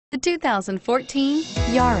The 2014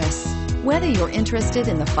 Yaris. Whether you're interested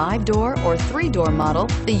in the 5-door or 3-door model,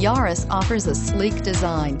 the Yaris offers a sleek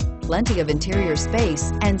design, plenty of interior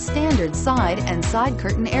space, and standard side and side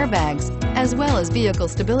curtain airbags, as well as vehicle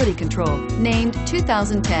stability control. Named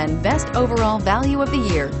 2010 Best Overall Value of the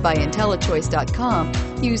Year by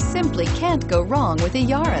IntelliChoice.com, you simply can't go wrong with a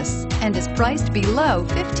Yaris and is priced below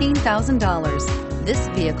 $15,000. This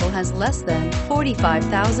vehicle has less than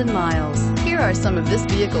 45,000 miles. Here are some of this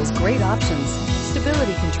vehicle's great options: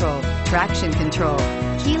 stability control, traction control,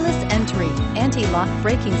 keyless entry, anti-lock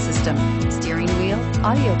braking system, steering wheel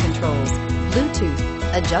audio controls,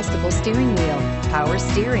 Bluetooth, adjustable steering wheel, power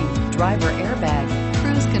steering, driver airbag,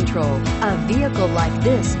 cruise control. A vehicle like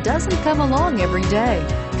this doesn't come along every day.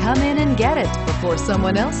 Come in and get it before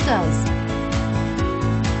someone else does.